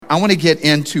I want to get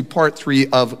into part 3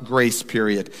 of Grace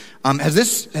Period. Has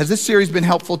this series been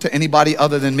helpful to anybody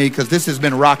other than me? Because this has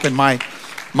been rocking my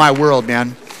world,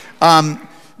 man.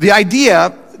 The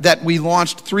idea that we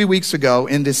launched 3 weeks ago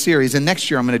in this series, and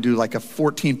next year I'm going to do like a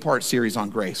 14-part series on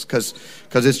grace, because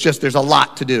it's just, there's a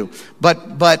lot to do.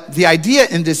 But the idea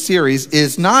in this series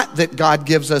is not that God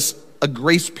gives us a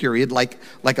grace period, like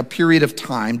a period of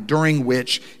time during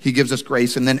which he gives us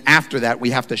grace, and then after that we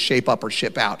have to shape up or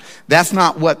ship out. That's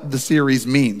not what the series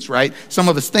means, right? Some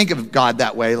of us think of God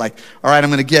that way, like, all right, I'm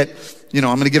going to get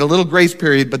a little grace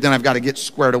period, but then I've got to get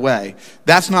squared away.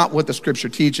 That's not what the scripture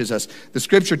teaches us. The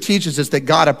scripture teaches us that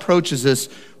God approaches us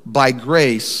by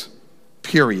grace,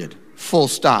 period, full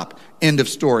stop. End of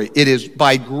story. It is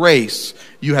by grace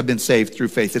you have been saved through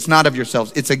faith. It's not of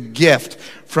yourselves. It's a gift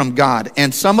from God.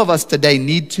 And some of us today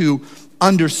need to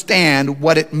understand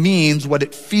what it means, what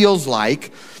it feels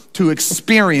like to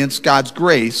experience God's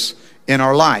grace in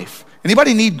our life.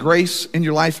 Anybody need grace in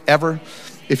your life ever?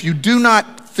 If you do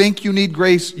not think you need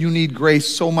grace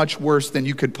so much worse than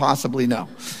you could possibly know.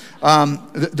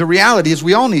 The reality is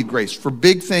we all need grace for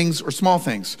big things or small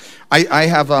things. I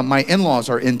have my in-laws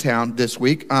are in town this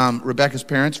week. Rebecca's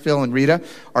parents, Phil and Rita,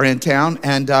 are in town,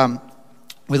 and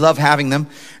we love having them.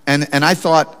 And I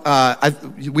thought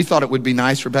we thought it would be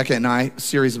nice. Rebecca and I, a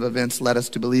series of events led us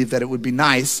to believe that it would be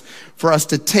nice for us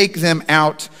to take them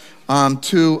out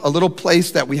to a little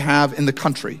place that we have in the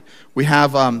country. We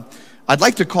have I'd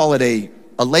like to call it a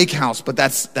lake house, but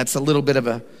that's a little bit of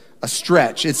a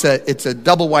stretch. It's a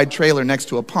double wide trailer next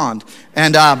to a pond,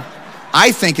 and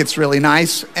I think it's really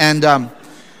nice. And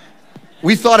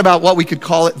we thought about what we could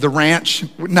call it: the ranch,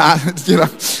 not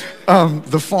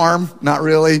the farm, not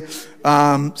really.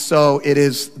 So it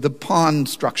is the pond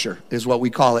structure, is what we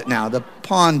call it now, the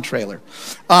pond trailer.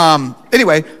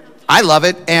 Anyway, I love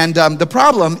it, and the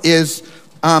problem is,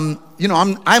 I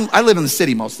live in the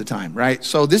city most of the time, right?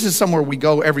 So this is somewhere we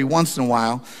go every once in a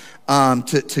while.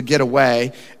 To get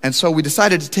away. And so we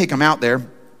decided to take them out there. And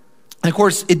of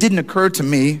course, it didn't occur to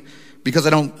me, because I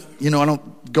don't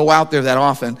go out there that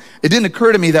often. It didn't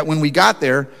occur to me that when we got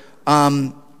there,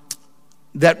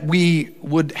 that we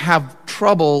would have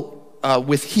trouble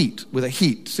with a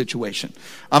heat situation.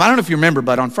 I don't know if you remember,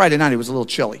 but on Friday night, it was a little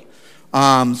chilly.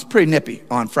 It's pretty nippy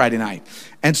on Friday night.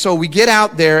 And so we get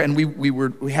out there, and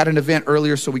we had an event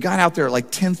earlier, so we got out there at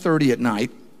like 10:30 at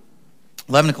night.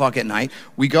 11 o'clock at night,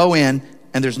 we go in,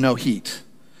 and there's no heat.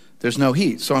 There's no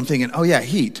heat. So I'm thinking, oh yeah,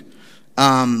 heat.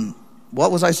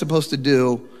 What was I supposed to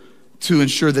do to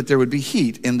ensure that there would be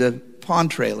heat in the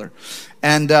pond trailer?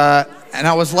 And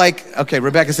I was like, okay,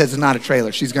 Rebecca says it's not a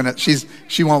trailer.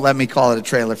 She won't let me call it a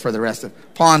trailer for the rest of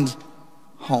it. Pond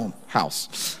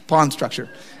structure.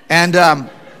 And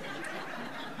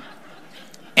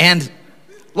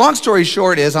long story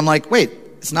short is, I'm like, wait,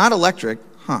 it's not electric.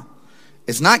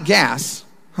 It's not gas,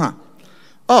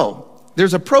 Oh,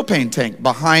 there's a propane tank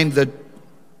behind the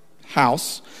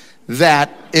house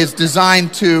that is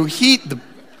designed to heat the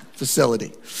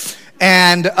facility.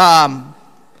 And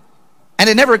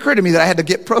it never occurred to me that I had to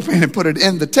get propane and put it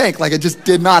in the tank. Like, it just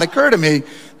did not occur to me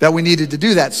that we needed to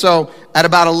do that. So at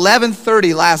about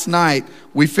 11:30 last night,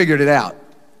 we figured it out.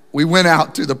 We went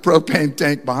out to the propane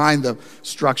tank behind the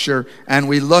structure, and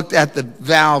we looked at the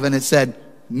valve, and it said,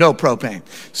 no propane.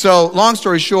 So long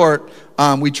story short,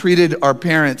 we treated our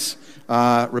parents,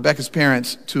 Rebecca's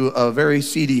parents, to a very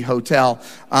seedy hotel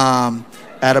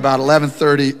at about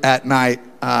 11:30 at night,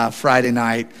 Friday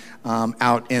night,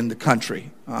 out in the country,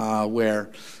 where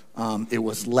it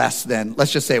was less than,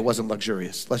 let's just say it wasn't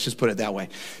luxurious. Let's just put it that way.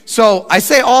 So I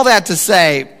say all that to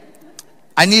say,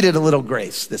 I needed a little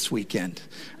grace this weekend.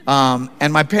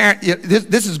 And my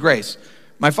this is grace.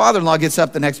 My father-in-law gets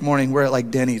up the next morning, we're at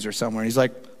like Denny's or somewhere. He's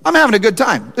like, I'm having a good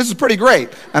time. This is pretty great.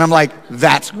 And I'm like,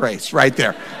 that's grace right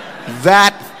there.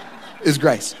 That is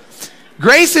grace.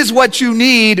 Grace is what you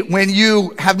need when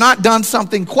you have not done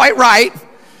something quite right,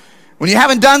 when you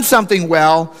haven't done something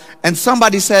well, and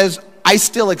somebody says, I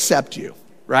still accept you,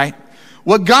 right?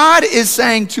 What God is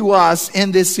saying to us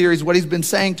in this series, what he's been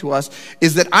saying to us,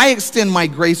 is that I extend my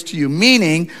grace to you,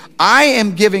 meaning I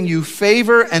am giving you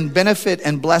favor and benefit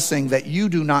and blessing that you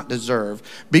do not deserve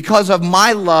because of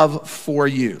my love for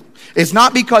you. It's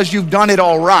not because you've done it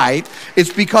all right.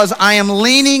 It's because I am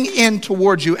leaning in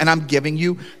towards you and I'm giving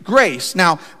you grace.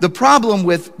 Now, the problem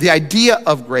with the idea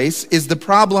of grace is the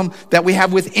problem that we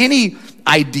have with any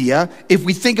idea if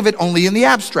we think of it only in the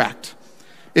abstract.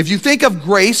 If you think of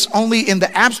grace only in the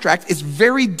abstract, it's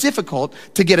very difficult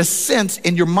to get a sense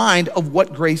in your mind of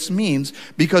what grace means,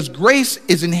 because grace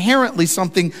is inherently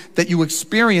something that you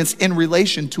experience in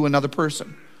relation to another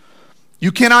person.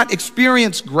 You cannot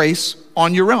experience grace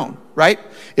on your own, right?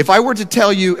 If I were to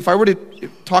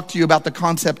talk to you about the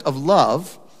concept of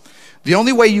love, the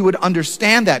only way you would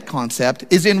understand that concept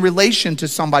is in relation to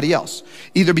somebody else,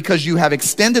 either because you have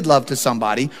extended love to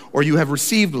somebody or you have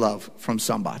received love from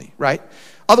somebody, right?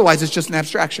 Otherwise, it's just an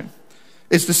abstraction.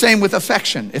 It's the same with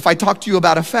affection. If I talk to you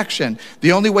about affection,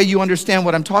 the only way you understand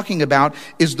what I'm talking about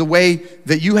is the way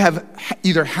that you have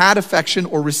either had affection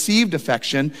or received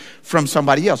affection from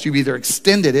somebody else. You've either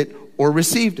extended it or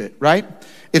received it, right?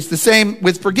 It's the same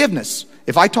with forgiveness.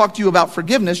 If I talk to you about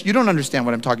forgiveness, you don't understand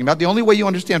what I'm talking about. The only way you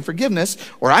understand forgiveness,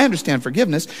 or I understand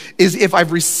forgiveness, is if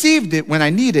I've received it when I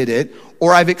needed it,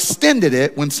 or I've extended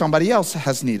it when somebody else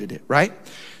has needed it, right?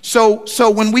 So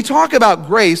when we talk about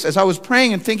grace, as I was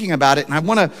praying and thinking about it, and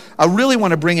I really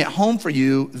want to bring it home for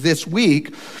you this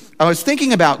week, I was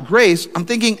thinking about grace. I'm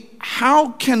thinking,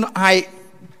 how can I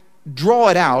draw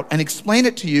it out and explain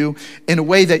it to you in a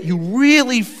way that you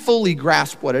really fully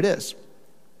grasp what it is?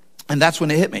 And that's when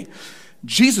it hit me.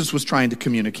 Jesus was trying to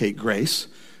communicate grace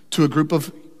to a group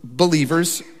of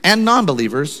believers and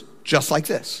non-believers just like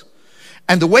this.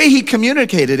 And the way he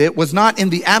communicated it was not in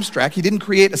the abstract. He didn't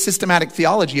create a systematic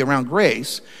theology around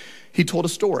grace. He told a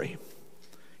story.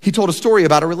 He told a story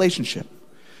about a relationship.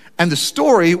 And the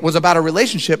story was about a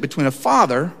relationship between a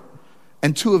father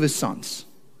and two of his sons.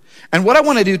 And what I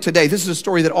want to do today, this is a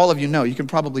story that all of you know. You can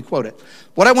probably quote it.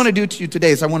 What I want to do to you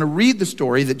today is I want to read the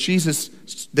story that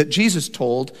Jesus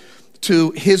told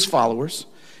to his followers.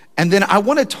 And then I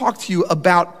want to talk to you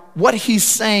about what he's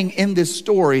saying in this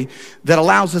story that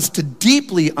allows us to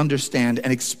deeply understand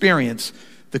and experience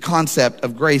the concept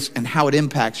of grace and how it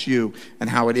impacts you and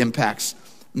how it impacts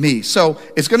me. So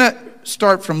it's going to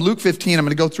start from Luke 15. I'm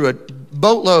going to go through a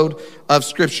boatload of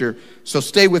scripture. So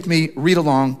stay with me, read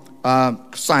along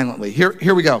silently.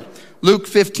 Here we go. Luke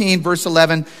 15, verse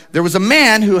 11. There was a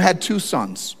man who had two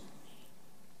sons.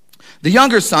 The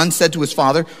younger son said to his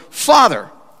father, "Father,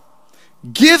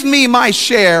 give me my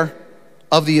share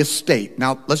of the estate."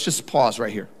 Now, let's just pause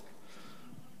right here.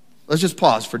 Let's just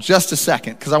pause for just a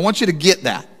second, because I want you to get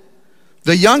that.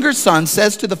 The younger son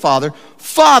says to the father,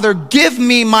 "Father, give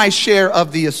me my share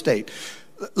of the estate."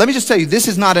 Let me just tell you, this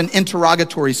is not an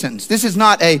interrogatory sentence. This is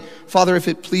not a, "Father, if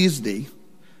it please thee,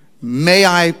 may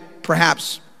I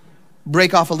perhaps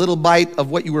break off a little bite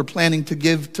of what you were planning to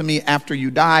give to me after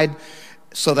you died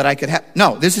so that I could have..."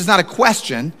 No, this is not a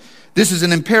question. This is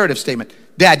an imperative statement.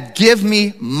 "Dad, give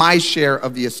me my share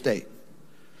of the estate."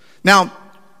 Now,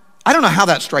 I don't know how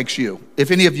that strikes you,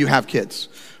 if any of you have kids.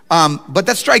 But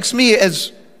that strikes me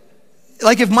as,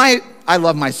 like, I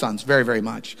love my sons very, very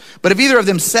much. But if either of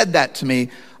them said that to me,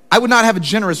 I would not have a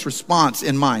generous response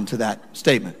in mind to that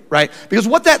statement, right? Because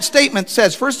what that statement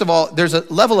says, first of all, there's a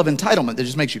level of entitlement that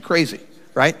just makes you crazy,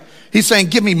 right? He's saying,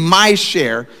 "Give me my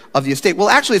share of the estate." Well,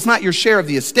 actually, it's not your share of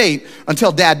the estate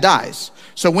until dad dies.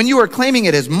 So when you are claiming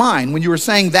it as mine, when you are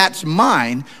saying that's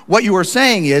mine, what you are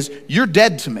saying is, you're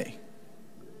dead to me.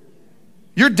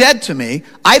 You're dead to me.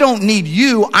 I don't need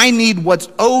you. I need what's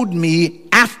owed me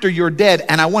after you're dead,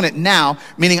 and I want it now,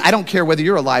 meaning I don't care whether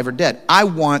you're alive or dead. I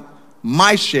want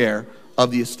my share of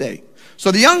the estate.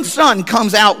 So the young son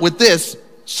comes out with this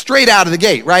straight out of the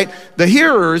gate, right? The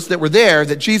hearers that were there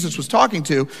that Jesus was talking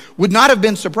to would not have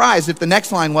been surprised if the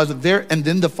next line was there, "And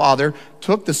then the father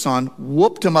took the son,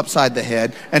 whooped him upside the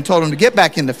head, and told him to get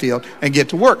back in the field and get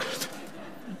to work."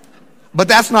 But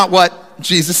that's not what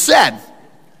Jesus said.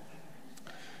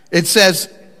 It says,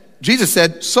 Jesus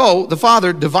said, "So the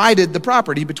father divided the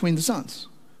property between the sons."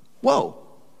 Whoa.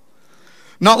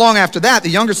 Not long after that, the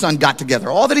younger son got together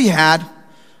all that he had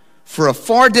for a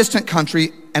far distant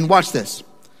country, and watch this.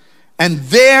 And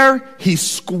there he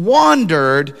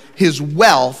squandered his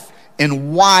wealth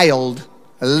in wild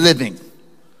living.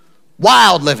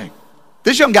 Wild living.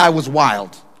 This young guy was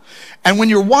wild. And when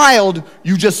you're wild,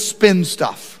 you just spend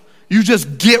stuff. You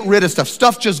just get rid of stuff.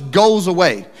 Stuff just goes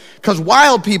away. Because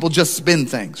wild people just spend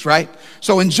things, right?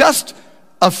 So in just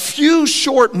a few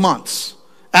short months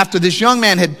after this young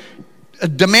man had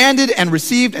demanded and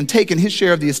received and taken his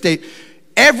share of the estate,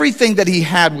 everything that he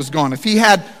had was gone. If he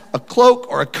had a cloak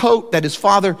or a coat that his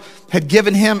father had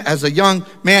given him as a young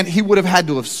man, he would have had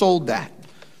to have sold that.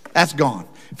 That's gone.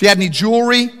 If he had any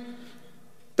jewelry,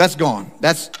 that's gone.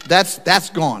 That's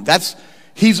gone.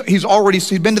 He's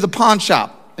been to the pawn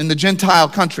shop in the Gentile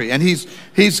country, and he's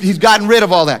gotten rid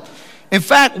of all that. In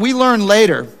fact, we learn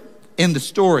later in the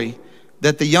story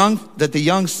that the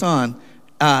young son,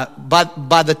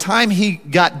 by the time he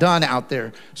got done out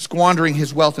there squandering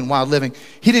his wealth in wild living,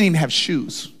 he didn't even have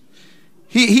shoes.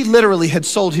 He literally had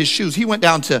sold his shoes. He went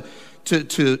down to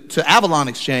Avalon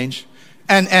Exchange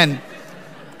and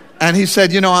And he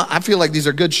said, I feel like these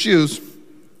are good shoes.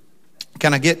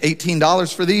 Can I get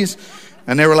 $18 for these?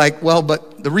 And they were like, well,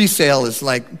 but the resale is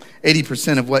like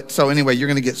 80% of what. So anyway, you're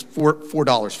going to get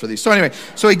 $4 for these. So anyway,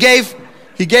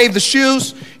 he gave the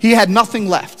shoes. He had nothing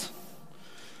left.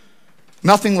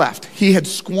 Nothing left. He had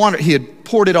squandered. He had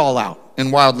poured it all out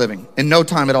in wild living in no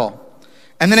time at all.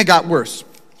 And then it got worse.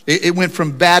 It went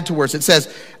from bad to worse. It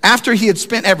says, after he had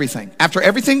spent everything, after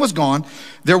everything was gone,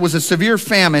 there was a severe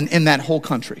famine in that whole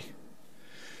country.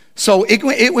 So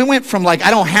it went from like, I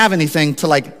don't have anything to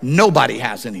like, nobody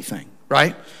has anything,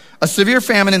 right? A severe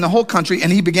famine in the whole country,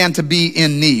 and he began to be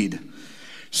in need.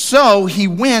 So he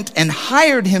went and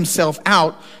hired himself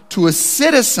out to a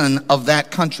citizen of that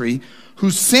country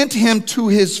who sent him to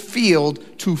his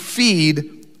field to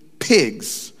feed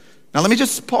pigs. Now let me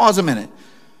just pause a minute.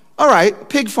 All right,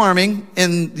 pig farming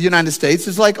in the United States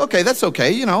is like, okay, that's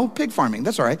okay, pig farming,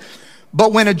 that's all right.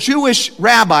 But when a Jewish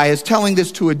rabbi is telling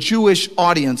this to a Jewish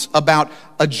audience about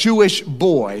a Jewish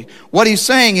boy, what he's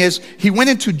saying is he went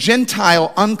into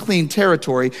Gentile unclean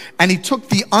territory and he took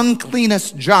the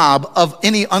uncleanest job of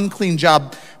any unclean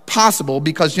job possible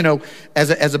because,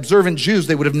 as observant Jews,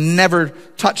 they would have never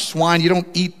touched swine. You don't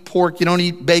eat pork, you don't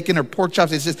eat bacon or pork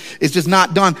chops. It's just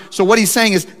not done. So what he's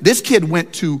saying is this kid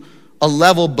went to a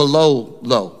level below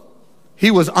low.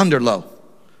 He was under low.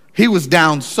 He was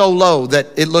down so low that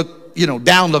it looked,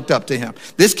 down looked up to him.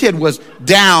 This kid was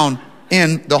down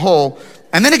in the hole.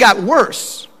 And then it got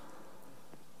worse.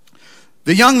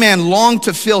 The young man longed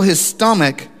to fill his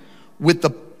stomach with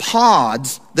the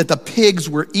pods that the pigs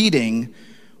were eating,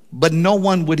 but no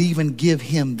one would even give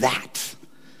him that.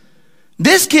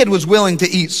 This kid was willing to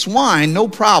eat swine, no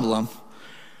problem.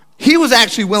 He was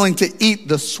actually willing to eat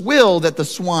the swill that the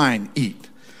swine eat.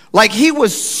 Like he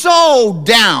was so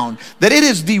down that it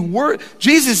is the word.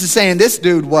 Jesus is saying this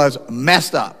dude was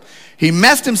messed up. He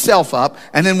messed himself up.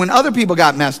 And then when other people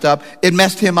got messed up, it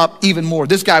messed him up even more.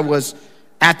 This guy was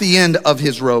at the end of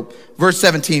his rope. Verse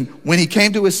 17, when he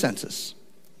came to his senses.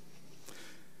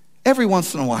 Every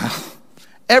once in a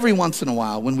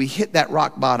while, when we hit that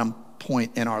rock bottom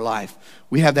point in our life,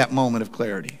 we have that moment of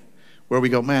clarity where we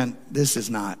go, man, this is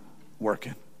not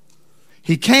working.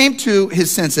 He came to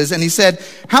his senses and he said,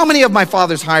 how many of my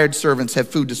father's hired servants have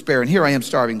food to spare? And here I am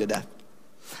starving to death.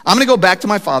 I'm going to go back to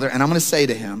my father and I'm going to say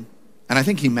to him, and I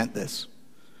think he meant this,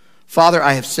 Father,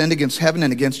 I have sinned against heaven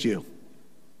and against you.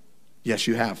 Yes,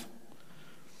 you have.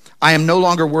 I am no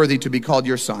longer worthy to be called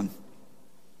your son.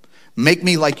 Make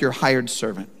me like your hired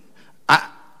servant.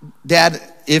 Dad,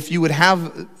 if you would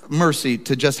have mercy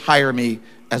to just hire me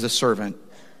as a servant,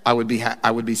 I would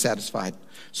be satisfied.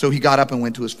 So he got up and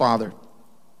went to his father.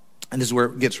 And this is where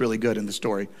it gets really good in the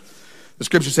story. The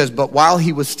scripture says, but while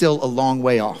he was still a long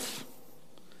way off,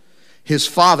 his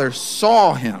father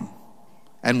saw him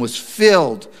and was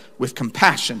filled with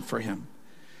compassion for him.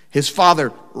 His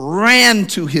father ran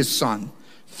to his son,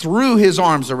 threw his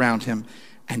arms around him,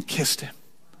 and kissed him.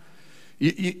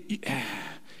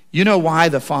 You know why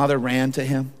the father ran to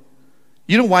him?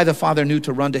 You know why the father knew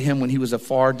to run to him when he was a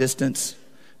far distance?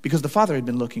 Because the father had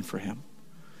been looking for him.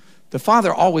 The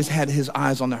father always had his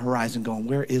eyes on the horizon going,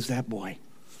 where is that boy?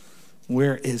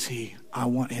 Where is he? I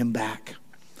want him back.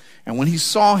 And when he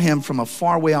saw him from a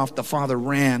far way off, the father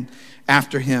ran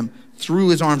after him, threw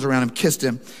his arms around him, kissed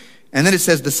him. And then it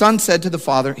says, the son said to the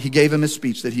father, he gave him his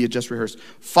speech that he had just rehearsed.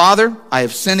 Father, I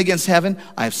have sinned against heaven.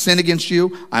 I have sinned against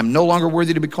you. I am no longer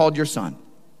worthy to be called your son.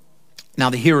 Now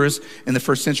the hearers in the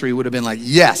first century would have been like,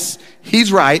 yes,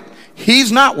 he's right.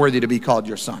 He's not worthy to be called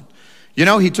your son.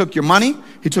 He took your money,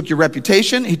 he took your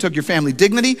reputation, he took your family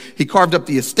dignity, he carved up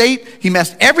the estate, he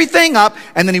messed everything up,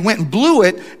 and then he went and blew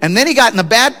it, and then he got in a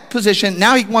bad position.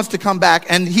 Now he wants to come back,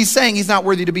 and he's saying he's not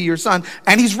worthy to be your son,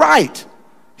 and he's right.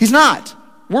 He's not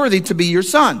worthy to be your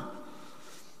son.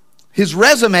 His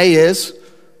resume is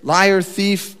liar,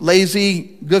 thief,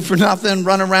 lazy, good for nothing,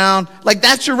 run around. Like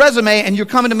that's your resume, and you're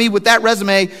coming to me with that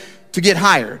resume to get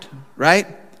hired, right?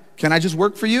 Can I just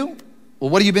work for you? Well,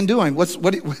 what have you been doing? What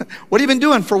have you been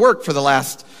doing for work for the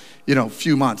last,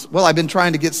 few months? Well, I've been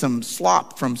trying to get some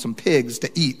slop from some pigs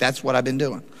to eat. That's what I've been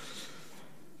doing.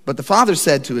 But the father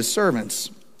said to his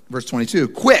servants, verse 22,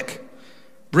 quick,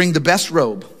 bring the best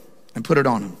robe and put it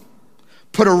on him.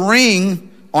 Put a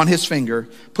ring on his finger,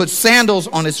 put sandals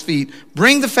on his feet,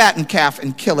 bring the fattened calf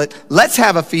and kill it. Let's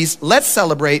have a feast. Let's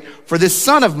celebrate, for this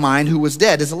son of mine who was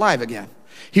dead is alive again.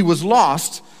 He was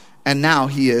lost and now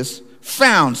he is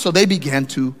found. So they began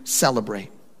to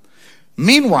celebrate.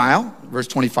 Meanwhile, verse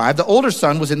 25, the older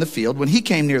son was in the field. When he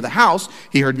came near the house,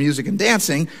 he heard music and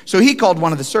dancing. So he called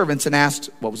one of the servants and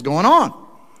asked what was going on.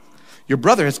 Your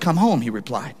brother has come home, he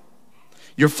replied.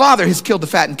 Your father has killed the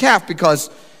fattened calf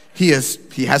because He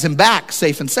has him back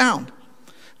safe and sound.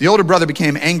 The older brother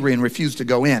became angry and refused to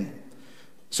go in.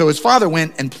 So his father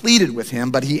went and pleaded with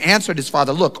him, but he answered his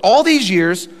father, look, all these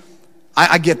years,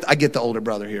 I get the older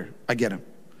brother here. I get him.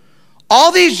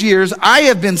 All these years, I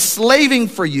have been slaving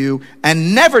for you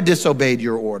and never disobeyed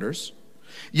your orders.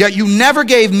 Yet you never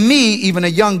gave me even a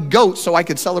young goat so I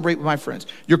could celebrate with my friends.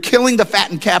 You're killing the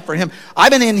fattened calf for him.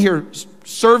 I've been in here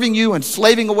serving you and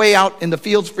slaving away out in the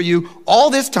fields for you all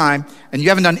this time, and you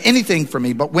haven't done anything for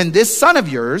me. But when this son of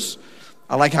yours,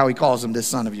 I like how he calls him this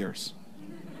son of yours.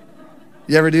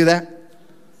 You ever do that?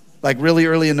 Like really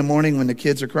early in the morning when the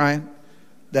kids are crying?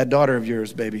 That daughter of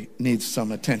yours, baby, needs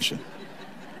some attention.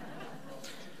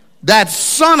 That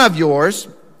son of yours,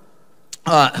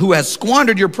 who has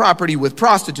squandered your property with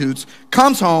prostitutes,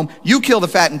 comes home, you kill the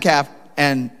fattened calf,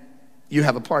 and you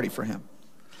have a party for him.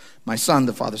 My son,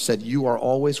 the father said, you are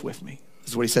always with me.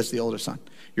 This is what he says to the older son.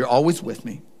 You're always with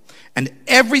me, and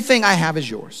everything I have is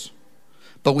yours.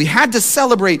 But we had to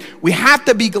celebrate. We have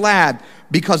to be glad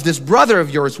because this brother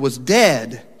of yours was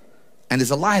dead and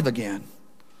is alive again.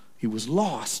 He was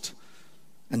lost,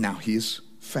 and now he's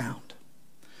found.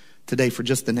 Today, for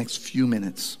just the next few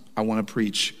minutes, I want to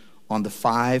preach on the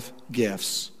 5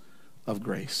 gifts of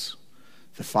grace.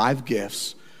 The 5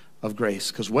 gifts of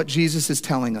grace. Because what Jesus is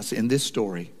telling us in this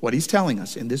story, what he's telling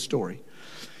us in this story,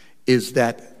 is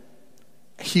that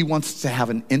he wants to have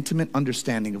an intimate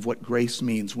understanding of what grace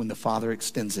means when the Father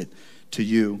extends it to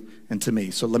you and to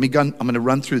me. So I'm going to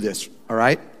run through this, all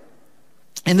right?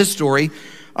 In this story,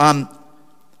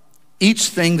 each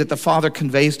thing that the Father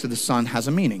conveys to the Son has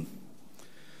a meaning.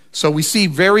 So we see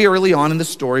very early on in the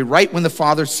story, right when the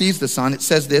Father sees the Son, it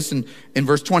says this in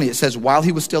verse 20. It says, while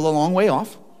he was still a long way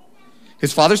off,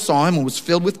 his Father saw him and was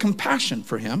filled with compassion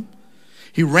for him.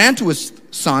 He ran to his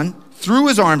Son, threw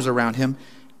his arms around him,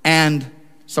 and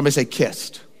somebody say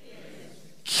kissed.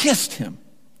 Kissed him.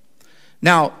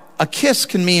 Now, a kiss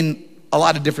can mean a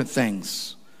lot of different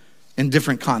things in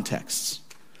different contexts.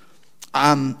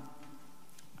 I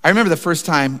remember the first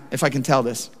time, if I can tell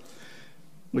this,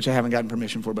 which I haven't gotten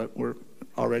permission for, but we're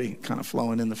already kind of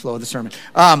flowing in the flow of the sermon.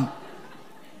 I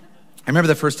remember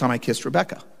the first time I kissed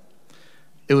Rebecca.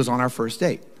 It was on our first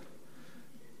date.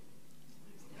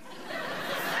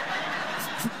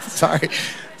 Sorry.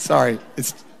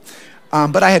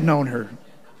 But I had known her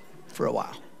for a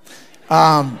while.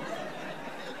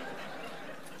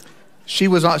 She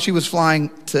was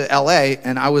flying to LA,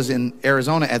 and I was in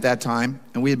Arizona at that time,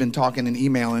 and we had been talking and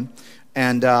emailing,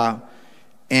 and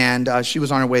she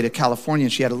was on her way to California,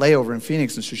 and she had a layover in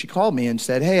Phoenix, and so she called me and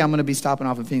said, hey, I'm going to be stopping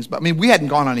off in Phoenix. But I mean, we hadn't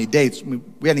gone on any dates. We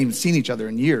hadn't even seen each other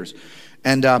in years.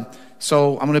 And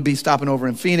so I'm going to be stopping over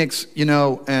in Phoenix,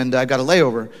 and I got a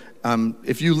layover.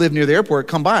 If you live near the airport,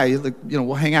 come by,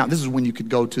 we'll hang out. This is when you could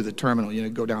go to the terminal,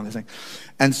 go down this thing.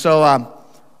 And so I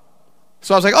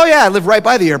was like, oh yeah, I live right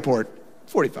by the airport.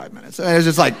 45 minutes. It was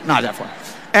just like, not that far.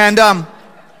 And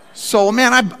so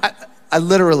man, I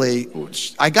literally,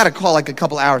 I got a call like a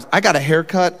couple hours. I got a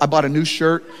haircut. I bought a new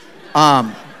shirt.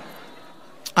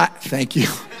 Thank you.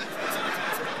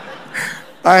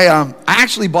 I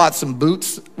actually bought some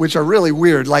boots, which are really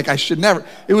weird. Like I should never,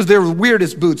 they were the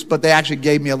weirdest boots, but they actually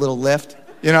gave me a little lift.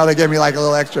 They gave me like a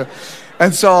little extra.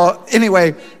 And so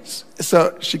anyway,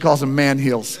 so she calls them man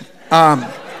heels.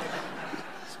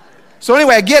 So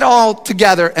anyway, I get all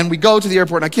together and we go to the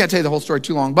airport, and I can't tell you the whole story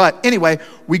too long, but anyway,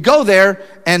 we go there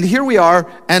and here we are,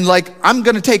 and like, I'm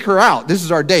gonna take her out. This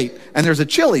is our date. And there's a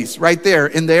Chili's right there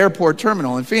in the airport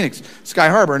terminal in Phoenix, Sky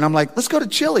Harbor. And I'm like, let's go to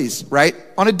Chili's, right?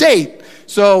 On a date.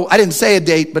 So I didn't say a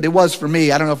date, but it was for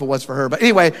me. I don't know if it was for her. But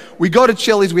anyway, we go to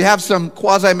Chili's. We have some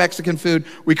quasi-Mexican food.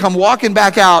 We come walking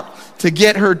back out to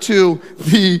get her to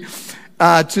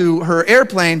her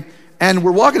airplane. And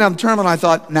we're walking down the terminal, and I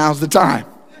thought, now's the time.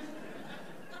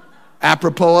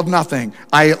 Apropos of nothing.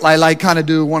 I like kind of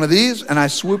do one of these, and I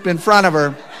swoop in front of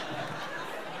her.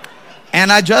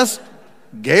 And I just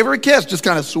gave her a kiss, just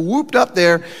kind of swooped up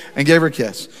there and gave her a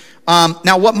kiss.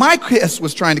 Now, what my kiss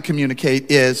was trying to communicate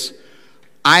is,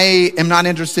 I am not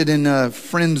interested in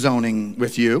friend zoning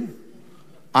with you.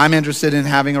 I'm interested in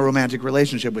having a romantic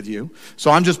relationship with you. So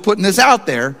I'm just putting this out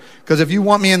there, because if you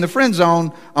want me in the friend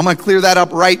zone, I'm going to clear that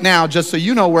up right now just so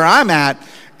you know where I'm at,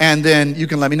 and then you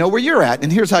can let me know where you're at.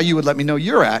 And here's how you would let me know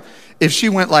you're at. If she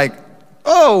went like,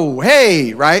 oh,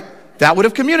 hey, right? That would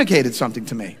have communicated something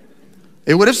to me.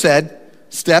 It would have said,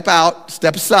 step out,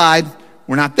 step aside,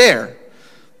 we're not there.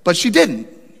 But she didn't.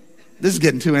 This is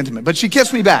getting too intimate. But she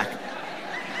kissed me back.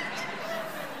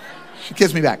 She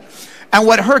kissed me back. And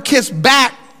what her kiss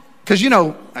back, because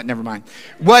never mind.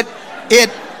 What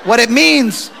it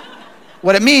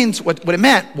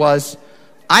meant was,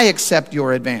 I accept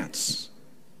your advance.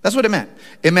 That's what it meant.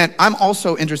 It meant, I'm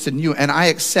also interested in you, and I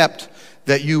accept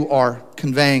that you are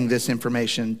conveying this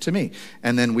information to me.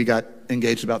 And then we got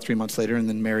engaged about 3 months later and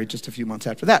then married just a few months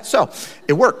after that. So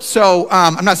it worked. So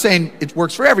I'm not saying it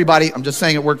works for everybody. I'm just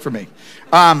saying it worked for me.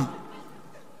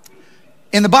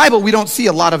 In the Bible, we don't see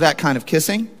a lot of that kind of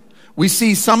kissing. We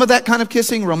see some of that kind of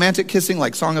kissing, romantic kissing,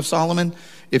 like Song of Solomon.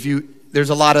 There's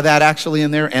a lot of that actually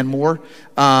in there and more.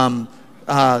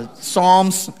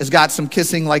 Psalms has got some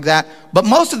kissing like that. But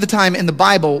most of the time in the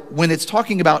Bible, when it's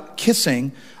talking about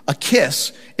kissing, a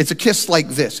kiss, it's a kiss like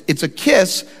this. It's a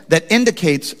kiss that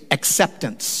indicates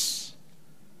acceptance.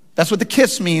 That's what the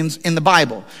kiss means in the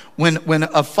Bible. When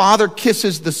a father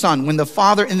kisses the son, when the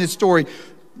father in this story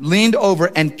leaned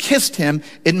over and kissed him,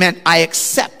 it meant, I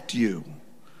accept you.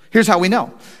 Here's how we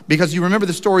know. Because you remember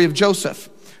the story of Joseph.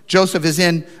 Joseph is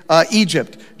in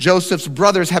Egypt. Joseph's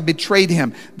brothers have betrayed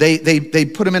him. They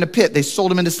put him in a pit. They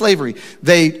sold him into slavery.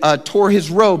 They tore his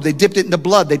robe. They dipped it into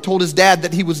blood. They told his dad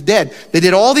that he was dead. They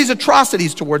did all these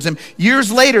atrocities towards him.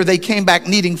 Years later, they came back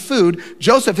needing food.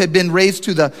 Joseph had been raised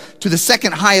to the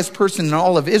second highest person in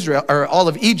all of Israel, or all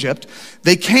of Egypt.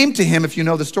 They came to him, if you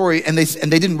know the story, and they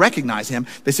didn't recognize him.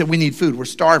 They said, we need food. We're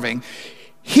starving.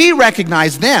 He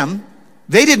recognized them.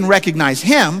 They didn't recognize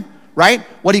him. Right?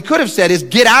 What he could have said is,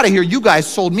 get out of here. You guys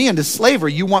sold me into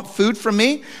slavery. You want food from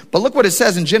me? But look what it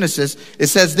says in Genesis. It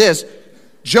says this,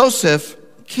 Joseph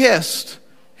kissed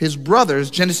his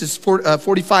brothers, Genesis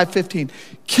 45:15,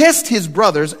 kissed his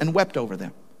brothers and wept over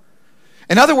them.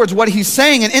 In other words, what he's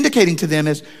saying and indicating to them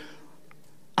is,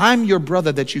 I'm your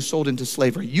brother that you sold into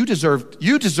slavery. You deserve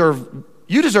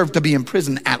to be in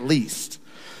prison at least.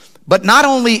 But not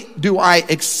only do I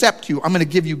accept you, I'm going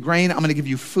to give you grain, I'm going to give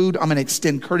you food, I'm going to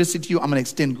extend courtesy to you, I'm going to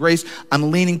extend grace, I'm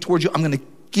leaning towards you, I'm going to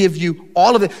give you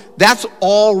all of it. That's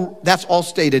all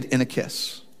stated in a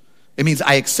kiss. It means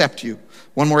I accept you.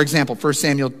 One more example, 1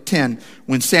 Samuel 10,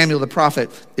 when Samuel the prophet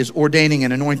is ordaining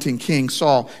and anointing King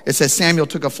Saul, it says Samuel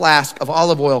took a flask of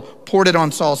olive oil, poured it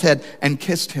on Saul's head, and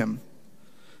kissed him,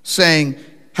 saying,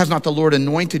 has not the Lord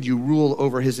anointed you rule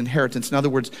over his inheritance? In other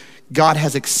words, God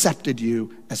has accepted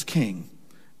you as king.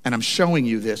 And I'm showing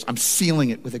you this. I'm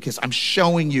sealing it with a kiss. I'm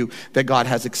showing you that God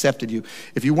has accepted you.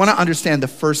 If you want to understand the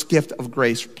first gift of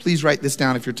grace, please write this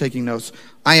down if you're taking notes.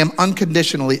 I am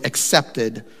unconditionally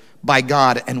accepted by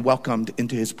God and welcomed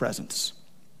into his presence.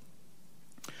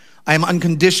 I am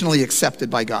unconditionally accepted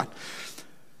by God.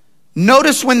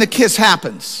 Notice when the kiss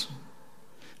happens.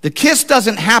 The kiss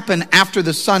doesn't happen after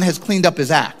the son has cleaned up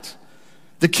his act.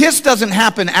 The kiss doesn't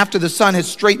happen after the son has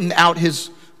straightened out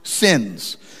his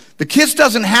sins. The kiss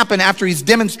doesn't happen after he's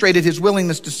demonstrated his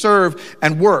willingness to serve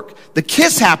and work. The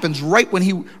kiss happens right when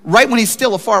he's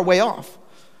still a far way off.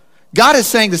 God is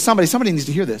saying to somebody needs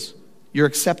to hear this. You're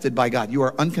accepted by God. You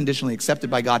are unconditionally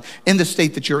accepted by God in the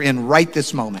state that you're in right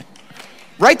this moment.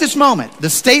 Right this moment.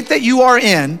 The state that you are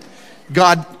in,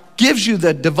 God gives you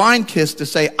the divine kiss to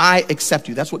say, I accept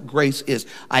you. That's what grace is.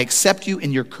 I accept you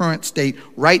in your current state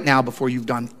right now before you've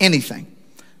done anything.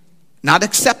 Not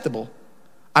acceptable.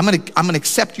 I'm going to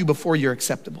accept you before you're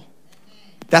acceptable.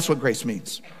 That's what grace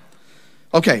means.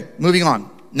 Okay, moving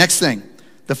on. Next thing.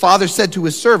 The father said to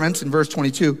his servants in verse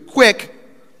 22, quick,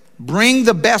 bring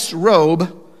the best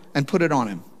robe and put it on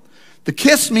him. The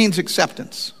kiss means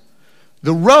acceptance.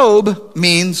 The robe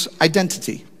means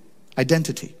identity.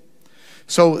 Identity.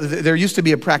 So there used to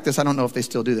be a practice, I don't know if they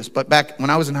still do this, but back when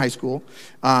I was in high school,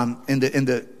 in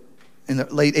the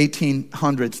late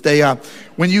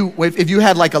 1800s, if you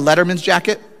had like a Letterman's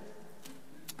jacket,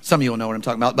 some of you will know what I'm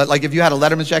talking about, but like if you had a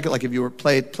Letterman's jacket, like if you were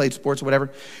played sports or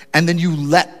whatever, and then you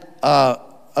let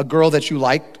a girl that you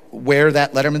liked wear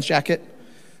that Letterman's jacket,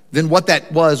 then what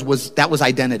that was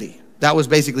identity. That was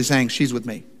basically saying she's with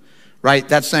me, right?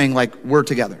 That's saying like we're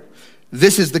together.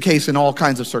 This is the case in all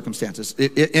kinds of circumstances.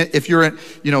 If you're in,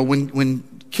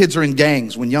 when kids are in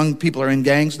gangs, when young people are in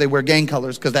gangs, they wear gang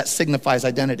colors because that signifies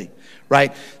identity,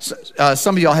 right? So,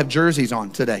 some of y'all have jerseys on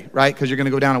today, right? Because you're going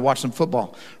to go down and watch some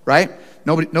football, right?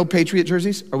 No Patriot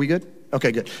jerseys? Are we good?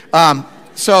 Okay, good.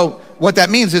 So what that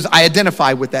means is I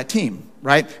identify with that team,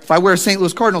 right? If I wear a St.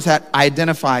 Louis Cardinals hat, I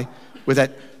identify with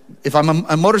that. If I'm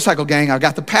a motorcycle gang, I've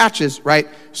got the patches, right?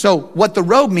 So what the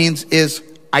robe means is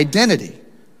identity.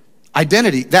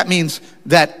 Identity, that means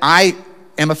that I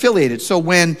am affiliated. So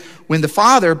when the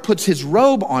father puts his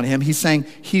robe on him, he's saying,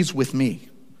 he's with me.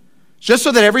 Just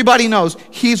so that everybody knows,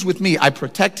 he's with me. I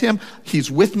protect him. He's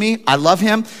with me. I love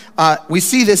him. We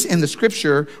see this in the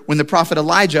scripture when the prophet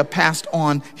Elijah passed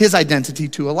on his identity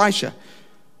to Elisha.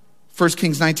 1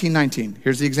 Kings 19:19.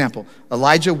 Here's the example.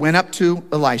 Elijah went up to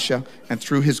Elisha and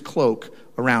threw his cloak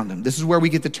around him. This is where we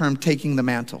get the term taking the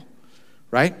mantle.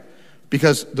 right?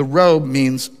 Because the robe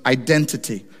means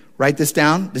identity. Write this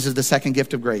down. This is the second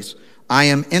gift of grace. I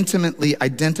am intimately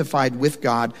identified with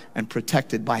God and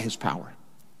protected by his power.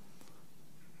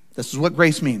 This is what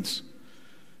grace means.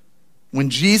 When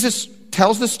Jesus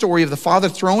tells the story of the Father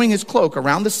throwing his cloak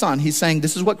around the Son, he's saying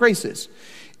this is what grace is.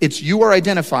 It's you are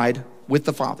identified with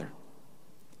the Father.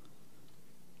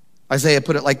 Isaiah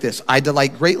put it like this: I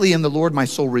delight greatly in the Lord, my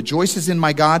soul rejoices in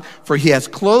my God, for he has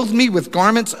clothed me with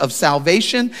garments of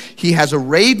salvation. He has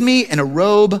arrayed me in a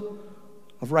robe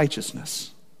of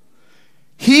righteousness.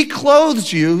 He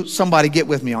clothes you, somebody get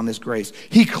with me on this grace.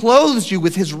 He clothes you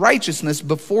with his righteousness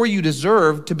before you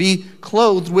deserve to be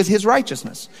clothed with his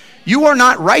righteousness. You are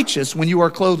not righteous when you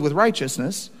are clothed with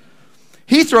righteousness.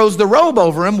 He throws the robe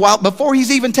over him before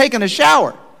he's even taken a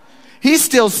shower. He's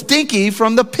still stinky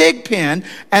from the pig pen,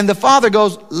 and the Father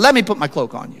goes, let me put my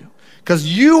cloak on you, because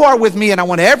you are with me, and I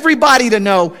want everybody to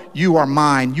know you are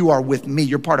mine. You are with me.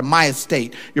 You're part of my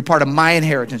estate. You're part of my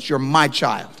inheritance. You're my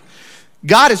child.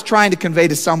 God is trying to convey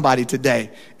to somebody today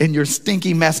in your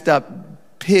stinky, messed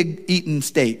up, pig-eaten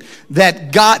state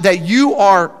that you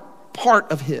are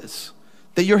part of his,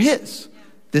 that you're his.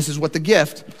 This is what the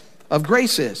gift of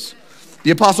grace is.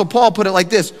 The Apostle Paul put it like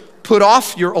this: put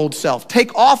off your old self.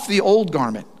 Take off the old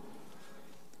garment,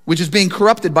 which is being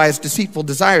corrupted by its deceitful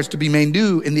desires, to be made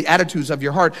new in the attitudes of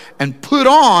your heart, and put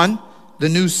on the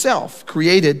new self,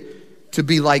 created to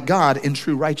be like God in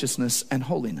true righteousness and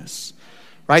holiness.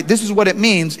 Right? This is what it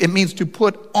means. It means to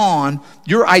put on.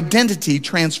 Your identity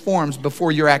transforms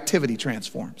before your activity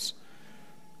transforms.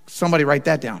 Somebody write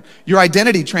that down. Your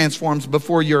identity transforms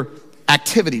before your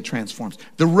activity transforms.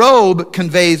 The robe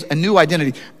conveys a new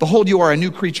identity. Behold, you are a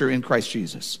new creature in Christ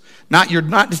Jesus.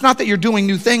 It's not that you're doing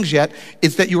new things yet.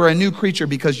 It's that you are a new creature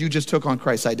because you just took on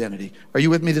Christ's identity. Are you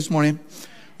with me this morning?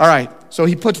 All right. So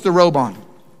he puts the robe on.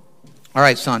 All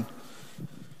right, son.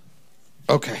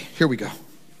 Okay, here we go.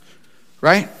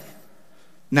 Right?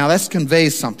 Now this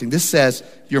conveys something. This says,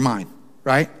 you're mine,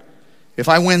 right? If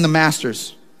I win the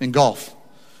Masters in golf,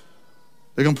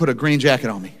 they're going to put a green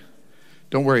jacket on me.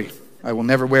 Don't worry, I will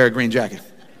never wear a green jacket.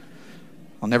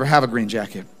 I'll never have a green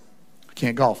jacket. I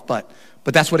can't golf, but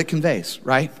that's what it conveys,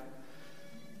 right?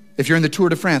 If you're in the Tour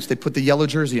de France, they put the yellow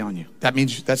jersey on you.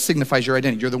 That signifies your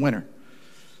identity. You're the winner.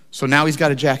 So now he's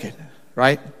got a jacket,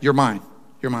 right? You're mine.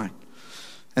 You're mine.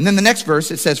 And then the next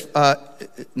verse, it says,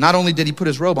 not only did he put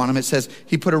his robe on him, it says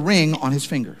he put a ring on his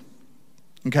finger.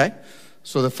 Okay?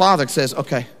 So the Father says,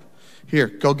 okay, here,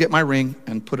 go get my ring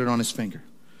and put it on his finger.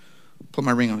 Put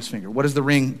my ring on his finger. What does the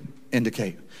ring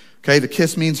indicate? Okay, the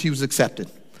kiss means he was accepted.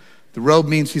 The robe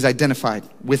means he's identified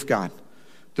with God.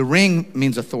 The ring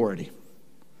means authority.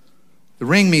 The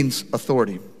ring means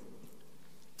authority.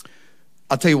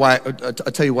 I'll tell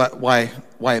you why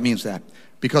it means that.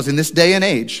 Because in this day and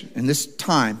age, in this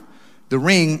time, the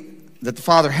ring that the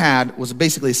Father had was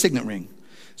basically a signet ring.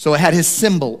 So it had his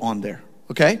symbol on there,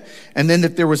 okay? And then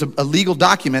if there was a legal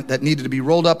document that needed to be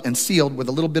rolled up and sealed with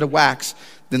a little bit of wax,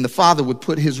 then the Father would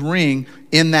put his ring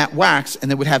in that wax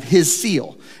and it would have his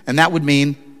seal. And that would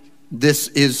mean this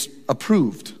is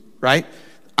approved, right?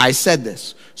 I said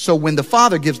this. So when the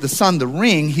Father gives the Son the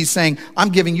ring, he's saying, I'm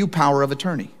giving you power of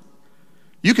attorney.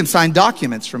 You can sign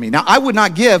documents for me. Now, I would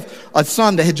not give a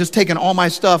son that had just taken all my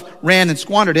stuff, ran and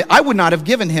squandered it. I would not have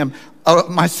given him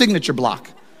my signature block.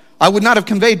 I would not have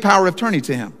conveyed power of attorney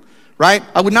to him, right?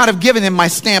 I would not have given him my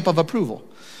stamp of approval.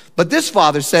 But this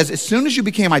Father says, as soon as you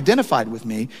became identified with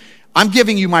me, I'm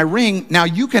giving you my ring. Now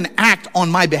you can act on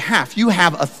my behalf. You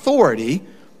have authority,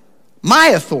 my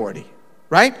authority,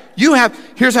 right?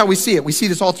 Here's how we see it. We see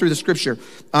this all through the scripture.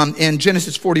 In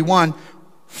Genesis 41,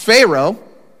 Pharaoh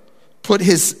took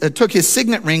his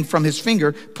signet ring from his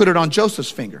finger, put it on Joseph's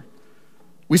finger.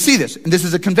 We see this, and this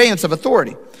is a conveyance of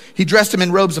authority. He dressed him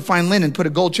in robes of fine linen, put a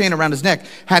gold chain around his neck,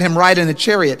 had him ride in a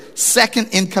chariot, second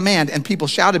in command, and people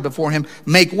shouted before him,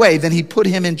 make way. Then he put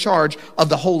him in charge of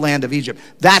the whole land of Egypt.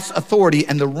 That's authority,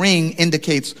 and the ring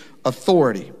indicates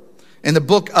authority. In the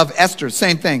book of Esther,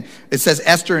 same thing. It says,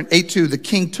 Esther in 8:2, the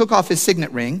king took off his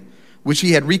signet ring, which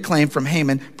he had reclaimed from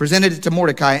Haman, presented it to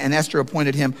Mordecai, and Esther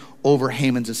appointed him over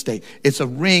Haman's estate. It's a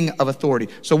ring of authority.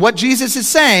 So what Jesus is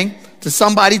saying to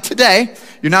somebody today,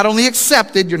 you're not only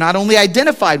accepted, you're not only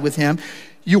identified with him,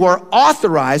 you are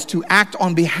authorized to act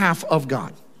on behalf of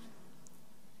God.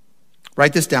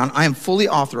 Write this down. I am fully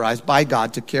authorized by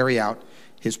God to carry out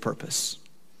his purpose.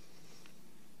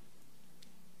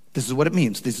 This is what it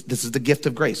means. This is the gift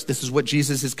of grace. This is what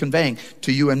Jesus is conveying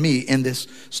to you and me in this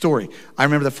story. I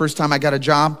remember the first time I got a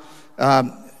job,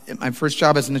 my first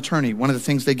job as an attorney, one of the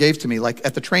things they gave to me, like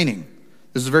at the training,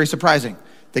 this is very surprising.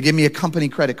 They gave me a company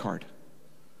credit card.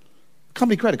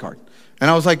 Company credit card. And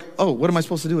I was like, oh, what am I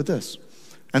supposed to do with this?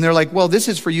 And they're like, well, this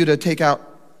is for you to take out,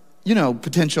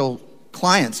 potential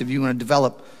clients if you want to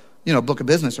develop, book a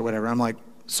business or whatever. I'm like,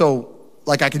 so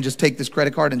like I can just take this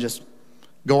credit card and just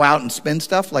go out and spend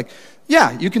stuff? Like,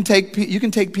 yeah, you can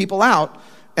take people out,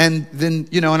 and then,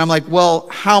 and I'm like, well,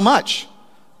 how much?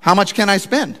 How much can I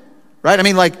spend? Right? I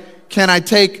mean, like, can I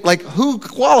take, like, who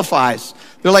qualifies?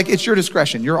 They're like, it's your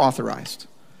discretion. You're authorized.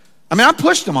 I mean, I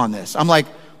pushed them on this. I'm like,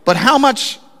 but how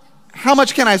much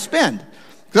can I spend?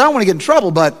 Because I don't want to get in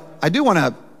trouble, but I do want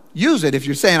to use it if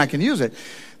you're saying I can use it.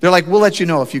 They're like, we'll let you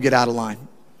know if you get out of line.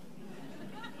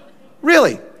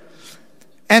 Really?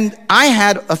 And I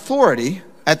had authority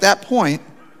at that point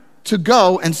to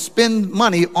go and spend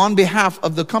money on behalf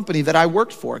of the company that I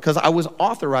worked for, because I was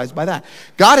authorized by that.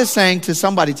 God is saying to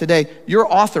somebody today,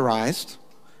 you're authorized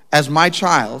as my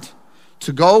child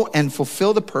to go and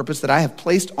fulfill the purpose that I have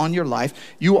placed on your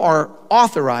life. You are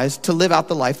authorized to live out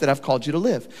the life that I've called you to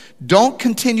live. Don't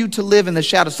continue to live in the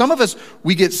shadow. Some of us,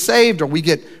 we get saved or we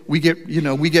get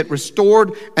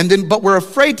restored, but we're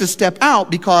afraid to step out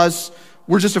because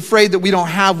we're just afraid that we don't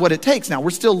have what it takes. Now, we're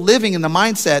still living in the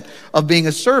mindset of being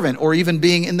a servant or even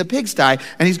being in the pigsty.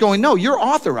 And he's going, no, you're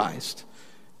authorized.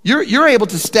 You're able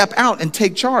to step out and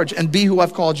take charge and be who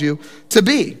I've called you to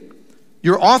be.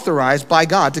 You're authorized by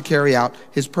God to carry out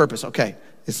his purpose. Okay,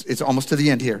 it's almost to the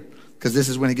end here, because this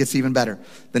is when it gets even better.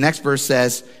 The next verse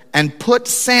says, and put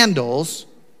sandals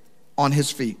on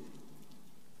his feet.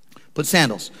 Put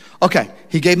sandals. Okay,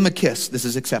 he gave him a kiss. This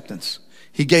is acceptance.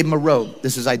 He gave him a robe.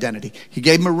 This is identity. He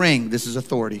gave him a ring. This is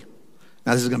authority.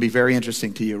 Now, this is going to be very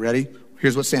interesting to you. Ready?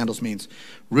 Here's what sandals means.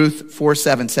 Ruth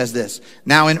 4:7 says this.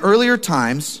 Now, in earlier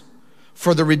times,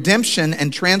 for the redemption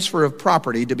and transfer of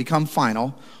property to become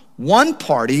final, one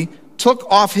party took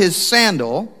off his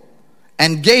sandal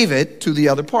and gave it to the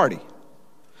other party.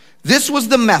 This was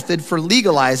the method for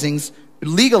legalizing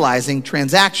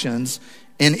transactions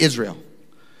in Israel.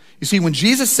 You see, when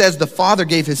Jesus says the Father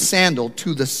gave his sandal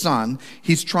to the Son,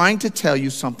 he's trying to tell you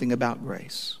something about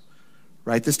grace.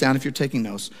 Write this down if you're taking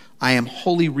notes. I am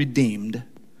wholly redeemed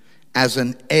as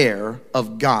an heir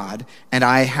of God, and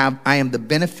I am the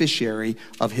beneficiary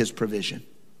of his provision.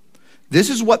 This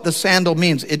is what the sandal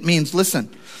means. It means, listen,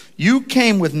 you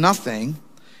came with nothing,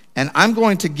 and I'm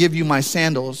going to give you my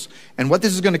sandals, and what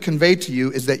this is going to convey to you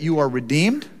is that you are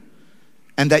redeemed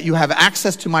and that you have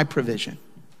access to my provision.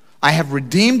 I have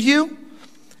redeemed you,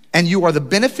 and you are the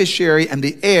beneficiary and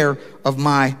the heir of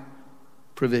my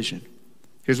provision.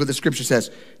 Here's what the scripture says.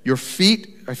 Your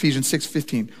feet, Ephesians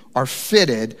 6:15, are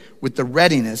fitted with the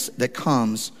readiness that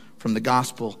comes from the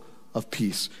gospel of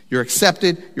peace. You're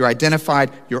accepted, you're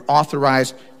identified, you're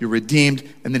authorized, you're redeemed,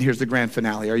 and then here's the grand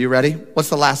finale. Are you ready? What's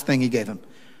the last thing he gave him?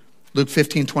 Luke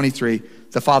 15:23,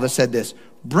 the Father said this,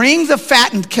 bring the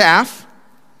fattened calf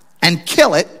and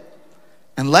kill it,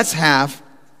 and let's have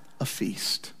a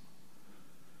feast.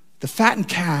 The fattened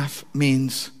calf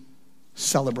means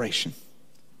celebration,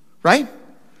 right?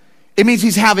 It means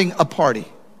he's having a party.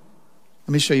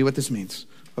 Let me show you what this means.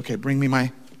 Okay, bring me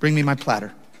my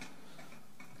platter.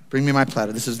 Bring me my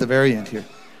platter. This is the very end here.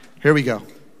 Here we go.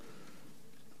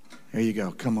 There you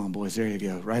go. Come on, boys. There you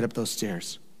go. Right up those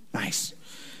stairs. Nice.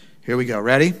 Here we go.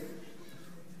 Ready?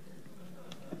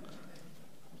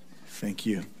 Thank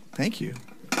you. Thank you.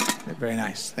 Very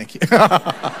nice. Thank you.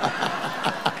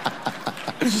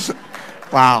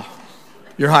 Wow.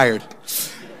 You're hired.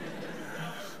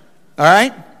 All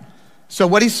right? So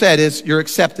what he said is, you're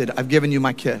accepted. I've given you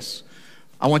my kiss.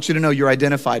 I want you to know you're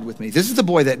identified with me. This is the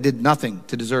boy that did nothing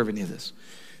to deserve any of this.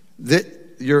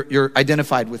 You're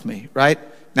identified with me, right?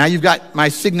 Now you've got my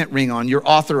signet ring on. You're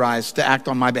authorized to act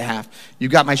on my behalf.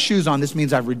 You've got my shoes on. This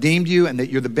means I've redeemed you and that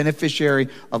you're the beneficiary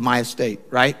of my estate,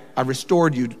 right? I've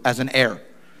restored you as an heir.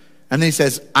 And then he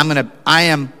says, I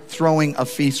am throwing a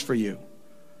feast for you.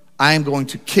 I am going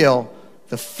to kill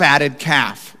the fatted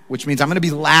calf, which means I'm going to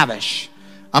be lavish.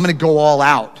 I'm going to go all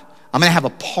out. I'm going to have a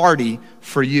party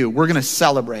for you. We're going to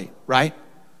celebrate, right?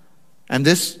 And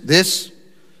this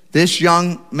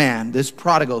young man, this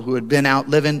prodigal who had been out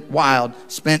living wild,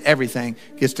 spent everything,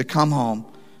 gets to come home.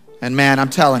 And man, I'm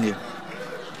telling you.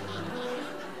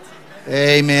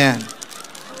 Amen.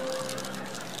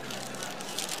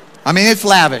 I mean, it's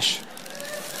lavish.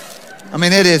 I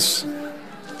mean, it is.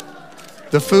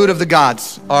 The food of the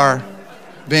gods are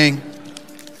being,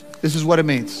 this is what it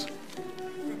means.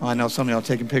 Oh, I know some of y'all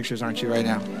taking pictures, aren't you, right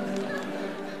now?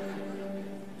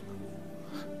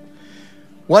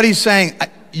 What he's saying,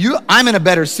 I'm in a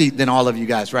better seat than all of you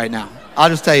guys right now. I'll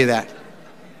just tell you that.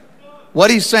 What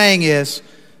he's saying is,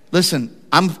 listen,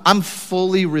 I'm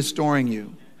fully restoring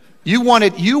you. You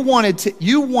wanted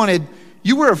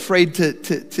You were afraid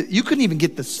you couldn't even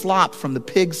get the slop from the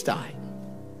pigsty.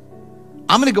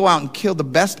 I'm going to go out and kill the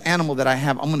best animal that I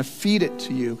have. I'm going to feed it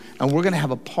to you, and we're going to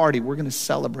have a party. We're going to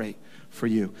celebrate for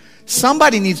you.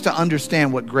 Somebody needs to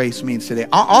understand what grace means today.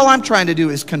 All I'm trying to do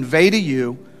is convey to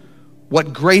you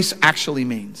what grace actually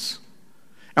means.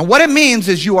 And what it means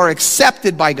is you are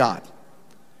accepted by God.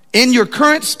 In your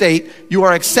current state, you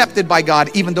are accepted by God,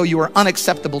 even though you are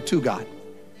unacceptable to God.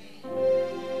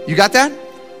 You got that?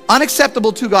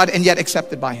 Unacceptable to God and yet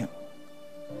accepted by him.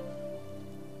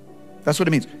 That's what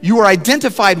it means. You are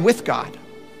identified with God.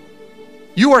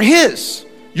 You are his.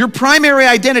 Your primary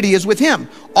identity is with him.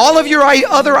 All of your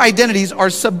other identities are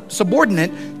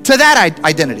subordinate to that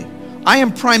identity. I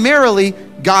am primarily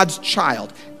God's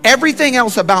child. Everything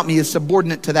else about me is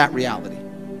subordinate to that reality.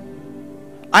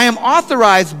 I am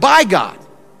authorized by God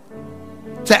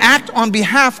to act on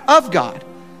behalf of God.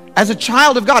 As a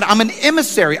child of God, I'm an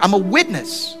emissary. I'm a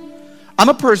witness. I'm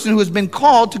a person who has been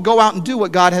called to go out and do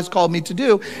what God has called me to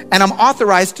do, and I'm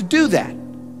authorized to do that.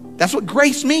 That's what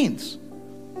grace means.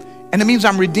 And it means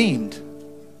I'm redeemed.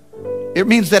 It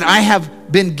means that I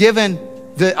have been given,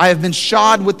 I have been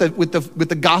shod with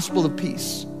the gospel of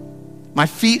peace. My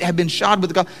feet have been shod with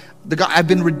the gospel. I've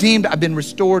been redeemed, I've been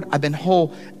restored, I've been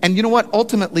whole. And you know what?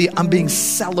 Ultimately, I'm being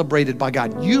celebrated by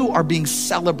God. You are being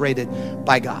celebrated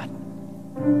by God.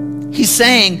 He's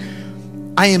saying,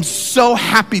 I am so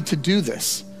happy to do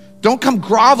this. Don't come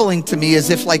groveling to me as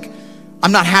if like,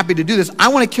 I'm not happy to do this. I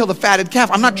want to kill the fatted calf.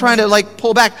 I'm not trying to like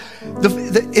pull back.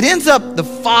 It ends up the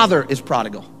father is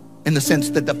prodigal in the sense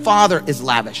that the father is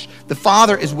lavish. The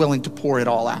father is willing to pour it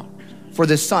all out for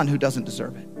this son who doesn't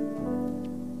deserve it.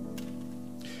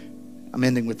 I'm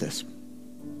ending with this.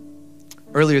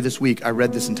 Earlier this week, I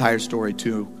read this entire story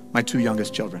to my two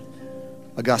youngest children,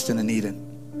 Augustine and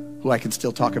Eden, who I can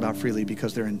still talk about freely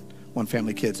because they're in One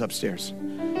Family Kids upstairs.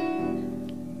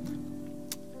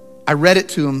 I read it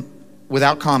to them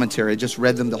without commentary. I just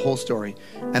read them the whole story.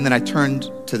 And then I turned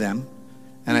to them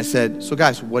and I said, so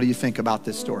guys, what do you think about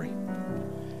this story?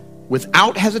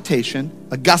 Without hesitation,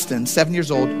 Augustine, 7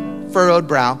 years old, furrowed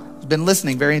brow, has been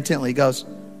listening very intently. He goes,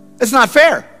 it's not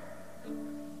fair.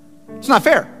 It's not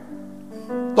fair.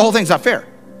 The whole thing's not fair.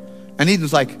 And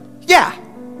Eden's like, yeah,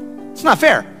 it's not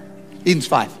fair. Eden's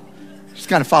 5. She's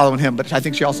kind of following him, but I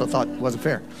think she also thought it wasn't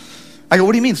fair. I go,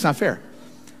 what do you mean it's not fair?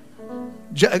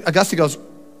 Augustine goes,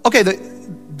 okay,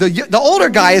 the older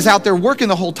guy is out there working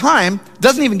the whole time,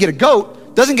 doesn't even get a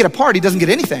goat, doesn't get a party, doesn't get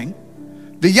anything.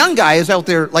 The young guy is out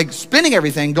there like spinning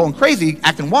everything, going crazy,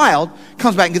 acting wild,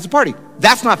 comes back and gets a party.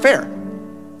 That's not fair.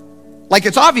 Like,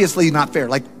 it's obviously not fair.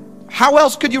 Like, how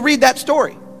else could you read that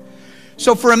story?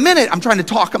 So for a minute, I'm trying to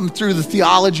talk them through the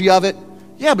theology of it.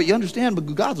 Yeah, but you understand,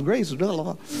 but God's grace is blah, blah,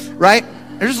 blah, right?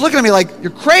 They're just looking at me like,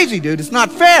 you're crazy, dude. It's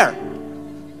not fair.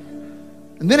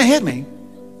 And then it hit me.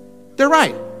 They're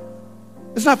right.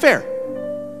 It's not fair.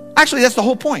 Actually, that's the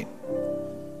whole point.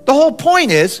 The whole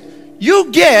point is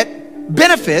you get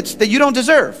benefits that you don't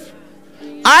deserve.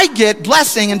 I get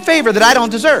blessing and favor that I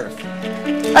don't deserve.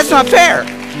 That's not fair.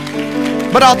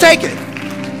 But I'll take it.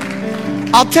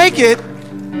 I'll take it.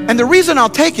 And the reason I'll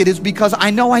take it is because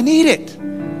I know I need it.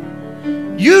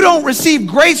 You don't receive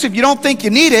grace if you don't think you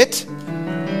need it.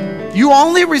 You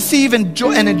only receive and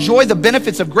enjoy the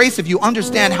benefits of grace if you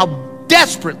understand how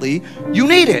desperately you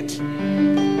need it.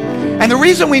 And the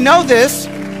reason we know this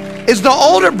is the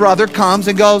older brother comes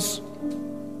and goes,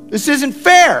 this isn't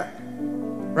fair,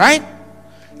 right?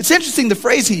 It's interesting the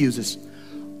phrase he uses.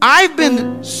 I've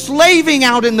been slaving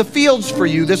out in the fields for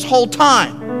you this whole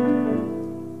time.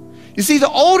 You see, the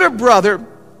older brother,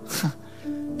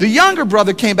 the younger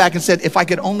brother came back and said, if I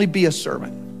could only be a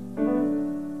servant.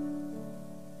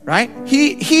 Right?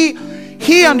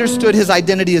 He understood his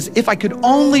identity as if I could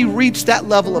only reach that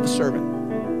level of a servant.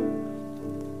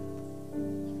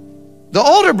 The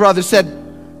older brother said,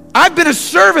 I've been a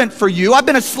servant for you. I've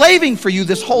been a slaving for you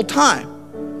this whole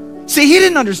time. See, he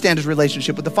didn't understand his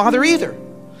relationship with the father either.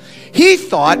 He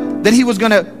thought that he was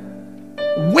going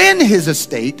to win his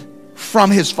estate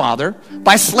from his father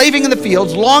by slaving in the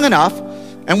fields long enough,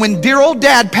 and when dear old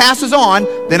dad passes on,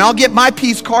 then I'll get my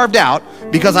piece carved out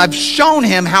because I've shown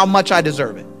him how much I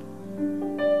deserve it.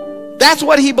 That's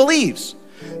what he believes.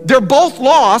 They're both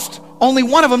lost, only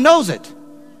one of them knows it.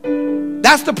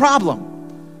 That's the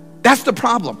problem. That's the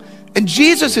problem. And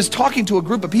Jesus is talking to a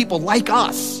group of people like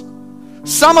us.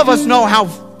 Some of us know how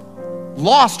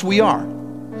lost we are.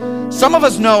 Some of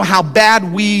us know how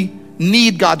bad we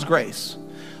need God's grace.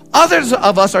 Others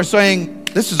of us are saying,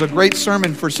 this is a great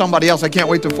sermon for somebody else. I can't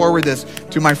wait to forward this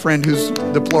to my friend who's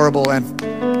deplorable and,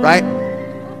 right?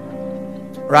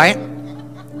 Right?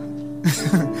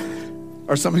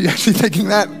 Are some of you actually thinking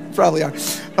that? Probably are.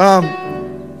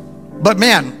 But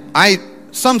man,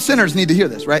 some sinners need to hear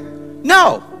this, right?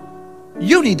 No,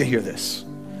 you need to hear this.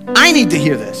 I need to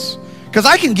hear this. Because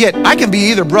I can be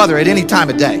either brother at any time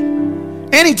of day.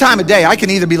 Any time of day, I can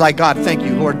either be like, God, thank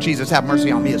you, Lord Jesus, have mercy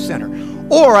on me, a sinner.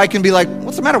 Or I can be like,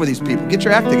 what's the matter with these people? Get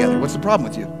your act together. What's the problem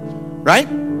with you? Right?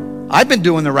 I've been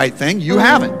doing the right thing. You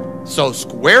haven't. So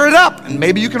square it up and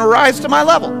maybe you can arise to my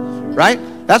level. Right?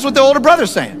 That's what the older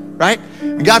brother's saying. Right?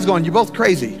 And God's going, you're both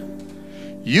crazy.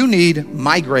 You need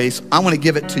my grace. I want to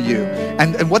give it to you.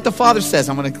 And what the Father says,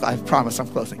 I promise I'm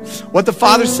closing. What the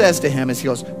Father says to him is he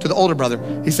goes, to the older brother,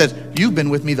 he says, you've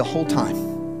been with me the whole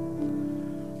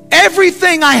time.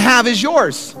 Everything I have is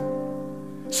yours.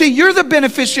 See, you're the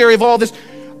beneficiary of all this.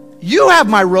 You have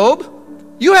my robe.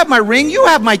 You have my ring. You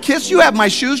have my kiss. You have my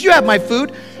shoes. You have my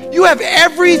food. You have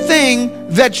everything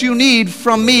that you need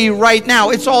from me right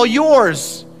now. It's all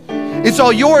yours. It's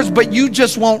all yours, but you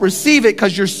just won't receive it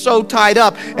because you're so tied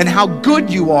up in how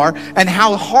good you are and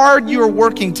how hard you're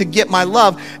working to get my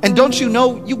love. And don't you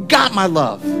know, you got my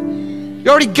love. You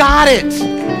already got it.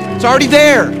 It's already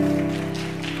there.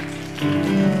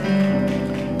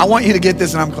 I want you to get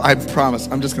this, and I promise,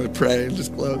 I'm just going to pray and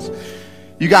just close.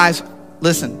 You guys,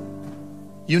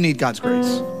 listen, you need God's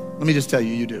grace. Let me just tell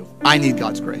you, you do. I need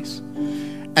God's grace.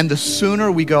 And the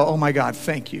sooner we go, oh my God,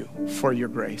 thank you for your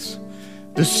grace.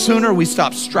 The sooner we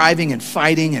stop striving and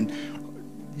fighting and,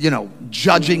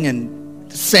 judging and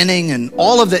sinning and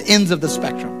all of the ends of the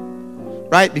spectrum,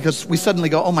 right? Because we suddenly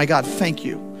go, oh my God, thank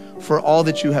you for all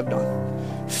that you have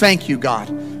done. Thank you, God.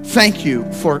 Thank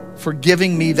you for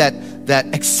giving me that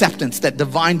acceptance, that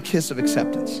divine kiss of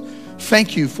acceptance.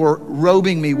 Thank you for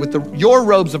robing me with your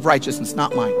robes of righteousness,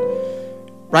 not mine,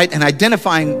 right? And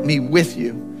identifying me with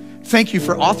you. Thank you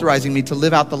for authorizing me to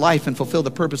live out the life and fulfill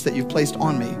the purpose that you've placed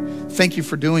on me. Thank you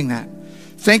for doing that.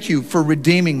 Thank you for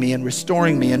redeeming me and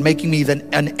restoring me and making me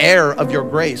an heir of your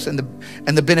grace and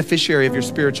the beneficiary of your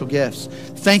spiritual gifts.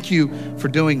 Thank you for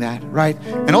doing that, right?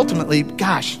 And ultimately,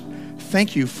 gosh,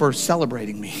 thank you for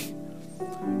celebrating me.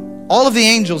 All of the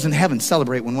angels in heaven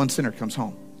celebrate when one sinner comes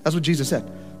home. That's what Jesus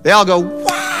said. They all go,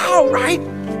 wow, right?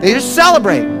 They just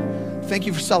celebrate. Thank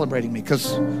you for celebrating me,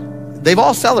 because they've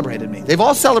all celebrated me. They've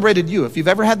all celebrated you. If you've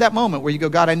ever had that moment where you go,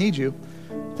 God, I need you,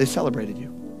 they celebrated you.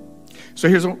 So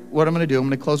here's what I'm going to do. I'm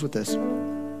going to close with this.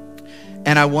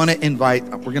 And I want to invite,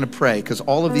 we're going to pray, because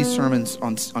all of these sermons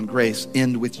on grace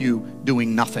end with you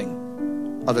doing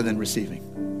nothing other than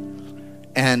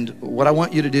receiving. And what I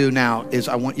want you to do now is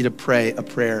I want you to pray a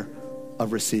prayer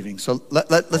of receiving. So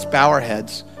let's bow our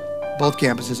heads, both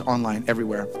campuses, online,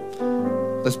 everywhere.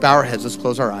 Let's bow our heads. Let's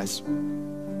close our eyes.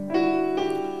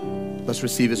 Let's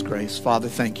receive his grace. Father,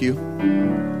 thank you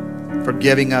for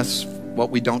giving us what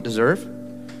we don't deserve.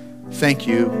 Thank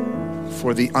you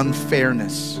for the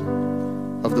unfairness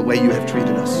of the way you have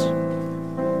treated us.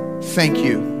 Thank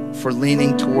you for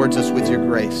leaning towards us with your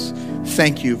grace.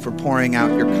 Thank you for pouring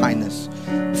out your kindness.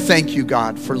 Thank you,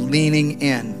 God, for leaning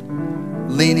in,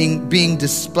 being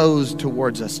disposed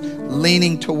towards us,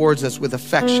 leaning towards us with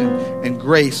affection and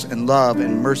grace and love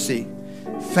and mercy.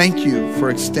 Thank you for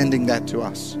extending that to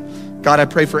us. God, I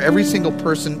pray for every single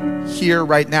person here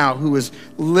right now who is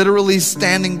literally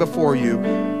standing before you,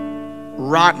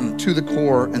 rotten to the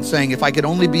core, and saying, if I could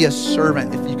only be a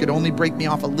servant, if you could only break me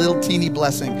off a little teeny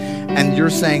blessing, and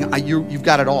you're saying, you've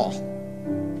got it all.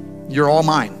 You're all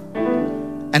mine.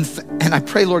 And I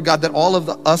pray, Lord God, that all of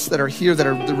us that are here, that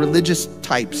are the religious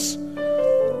types,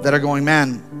 that are going,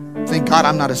 man, thank God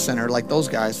I'm not a sinner like those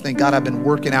guys. Thank God I've been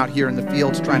working out here in the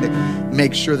fields trying to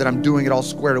make sure that I'm doing it all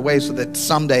squared away so that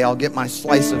someday I'll get my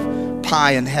slice of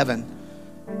pie in heaven.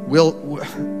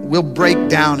 We'll break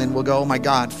down and we'll go, oh my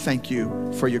God, thank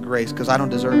you for your grace, because I don't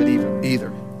deserve it either.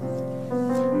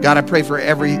 God, I pray for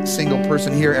every single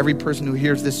person here, every person who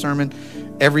hears this sermon,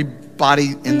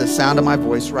 everybody in the sound of my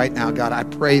voice right now. God, I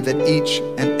pray that each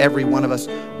and every one of us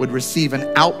would receive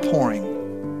an outpouring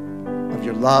of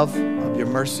your love, of your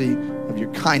mercy, of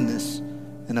your kindness,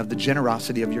 and of the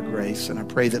generosity of your grace. And I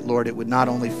pray that, Lord, it would not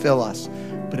only fill us,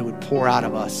 but it would pour out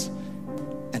of us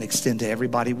and extend to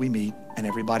everybody we meet and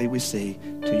everybody we see.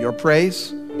 To your praise,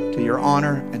 to your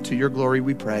honor, and to your glory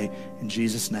we pray. In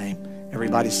Jesus' name,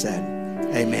 everybody said,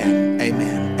 amen,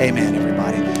 amen, amen,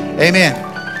 everybody. Amen.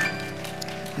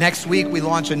 Next week, we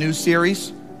launch a new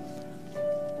series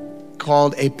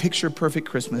called A Picture Perfect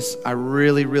Christmas. I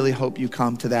really, really hope you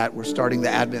come to that. We're starting the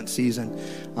Advent season,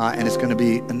 and it's going to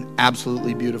be an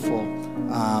absolutely beautiful,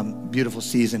 beautiful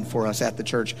season for us at the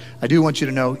church. I do want you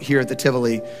to know here at the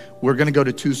Tivoli, we're going to go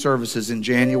to 2 services in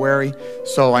January.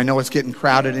 So I know it's getting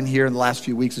crowded in here, and the last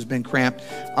few weeks has been cramped,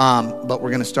 but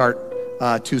we're going to start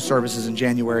 2 services in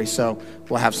January, so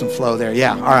we'll have some flow there.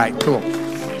 Yeah, all right, cool.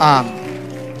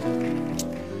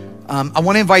 I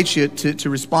want to invite you to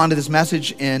respond to this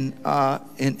message in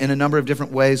a number of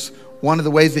different ways. One of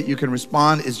the ways that you can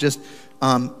respond is just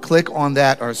click on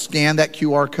that or scan that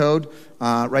QR code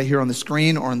right here on the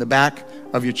screen or on the back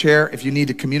of your chair. If you need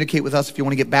to communicate with us, if you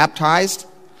want to get baptized,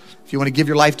 if you want to give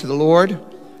your life to the Lord,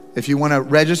 if you want to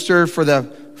register for the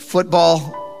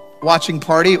football watching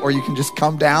party, or you can just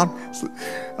come down.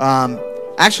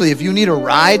 Actually, if you need a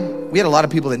ride, we had a lot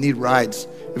of people that need rides.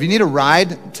 If you need a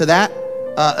ride to that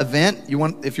event,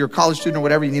 if you're a college student or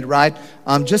whatever, you need a ride,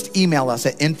 just email us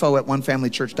at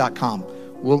info@onefamilychurch.com.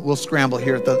 We'll scramble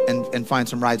here and find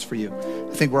some rides for you.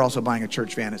 I think we're also buying a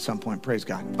church van at some point. Praise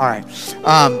God. All right.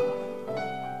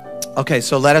 Okay,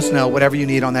 so let us know whatever you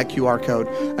need on that QR code.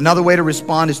 Another way to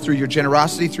respond is through your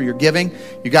generosity, through your giving.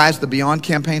 You guys, the Beyond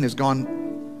campaign has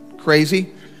gone crazy.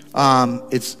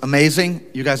 It's amazing.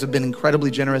 You guys have been incredibly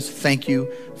generous. Thank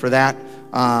you for that.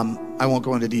 I won't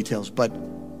go into details, but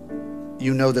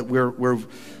you know that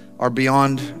our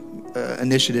Beyond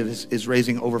initiative is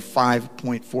raising over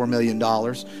 $5.4 million,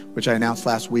 which I announced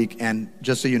last week. And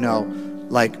just so you know,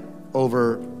 like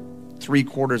over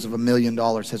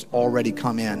 $750,000 has already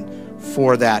come in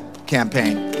for that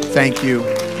campaign. Thank you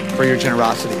for your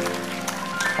generosity.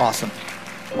 Awesome.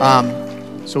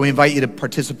 So we invite you to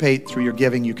participate through your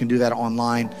giving. You can do that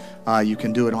online. You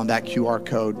can do it on that QR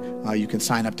code. You can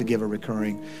sign up to give a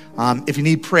recurring. If you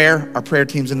need prayer, our prayer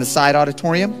team's in the side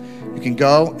auditorium. You can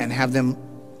go and have them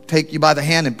take you by the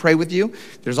hand and pray with you.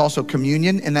 There's also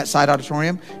communion in that side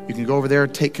auditorium. You can go over there,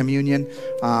 take communion.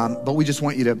 But we just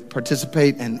want you to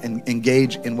participate and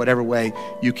engage in whatever way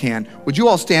you can. Would you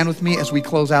all stand with me as we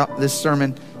close out this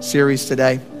sermon series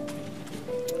today?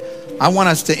 I want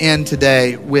us to end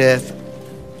today with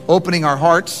opening our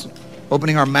hearts,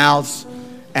 opening our mouths,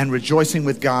 and rejoicing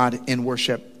with God in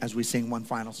worship as we sing one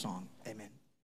final song.